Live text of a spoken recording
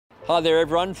Hi there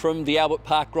everyone from the Albert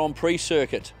Park Grand Prix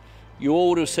circuit. You all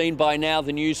would have seen by now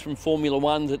the news from Formula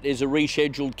One that there's a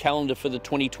rescheduled calendar for the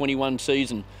 2021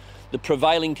 season. The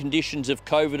prevailing conditions of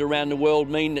COVID around the world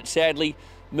mean that sadly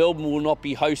Melbourne will not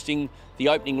be hosting the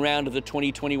opening round of the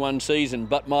 2021 season,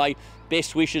 but my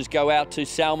best wishes go out to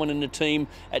Salman and the team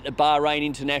at the Bahrain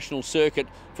International Circuit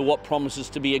for what promises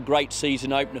to be a great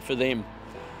season opener for them.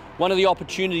 One of the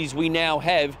opportunities we now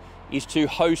have is to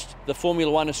host the Formula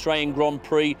One Australian Grand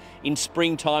Prix in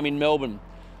springtime in Melbourne.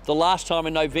 The last time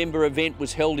a November event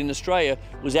was held in Australia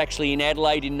was actually in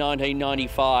Adelaide in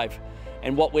 1995.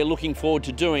 And what we're looking forward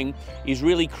to doing is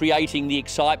really creating the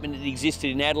excitement that existed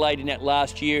in Adelaide in that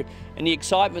last year and the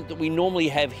excitement that we normally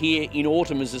have here in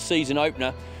autumn as a season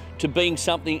opener to being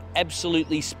something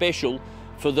absolutely special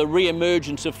for the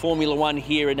re-emergence of Formula One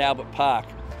here at Albert Park.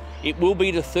 It will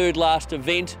be the third last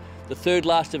event. The third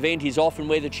last event is often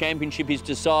where the championship is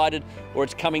decided or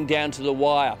it's coming down to the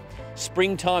wire.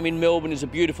 Springtime in Melbourne is a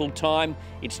beautiful time.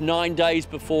 It's 9 days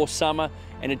before summer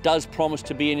and it does promise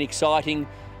to be an exciting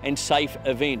and safe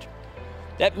event.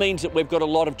 That means that we've got a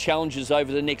lot of challenges over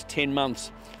the next 10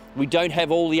 months. We don't have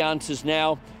all the answers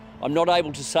now. I'm not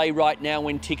able to say right now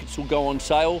when tickets will go on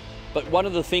sale, but one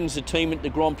of the things the team at the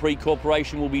Grand Prix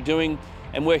Corporation will be doing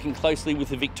and working closely with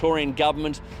the Victorian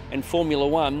Government and Formula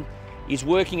One is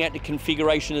working at the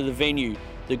configuration of the venue,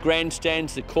 the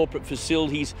grandstands, the corporate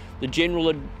facilities, the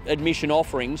general admission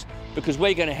offerings, because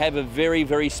we're going to have a very,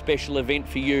 very special event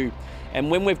for you. And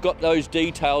when we've got those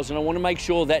details, and I want to make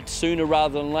sure that sooner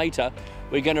rather than later,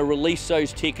 we're going to release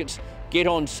those tickets, get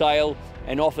on sale,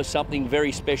 and offer something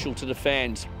very special to the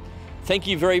fans. Thank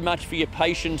you very much for your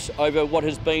patience over what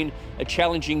has been a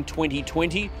challenging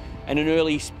 2020 and an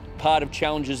early part of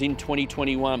challenges in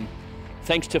 2021.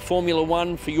 Thanks to Formula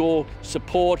One for your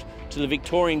support, to the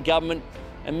Victorian Government,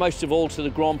 and most of all to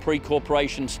the Grand Prix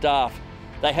Corporation staff.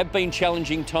 They have been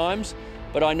challenging times,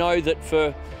 but I know that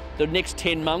for the next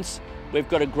 10 months, we've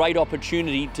got a great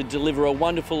opportunity to deliver a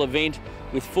wonderful event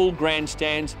with full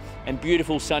grandstands and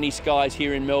beautiful sunny skies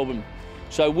here in Melbourne.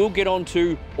 So we'll get on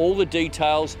to all the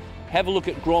details, have a look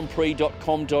at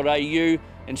grandprix.com.au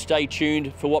and stay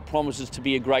tuned for what promises to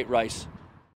be a great race.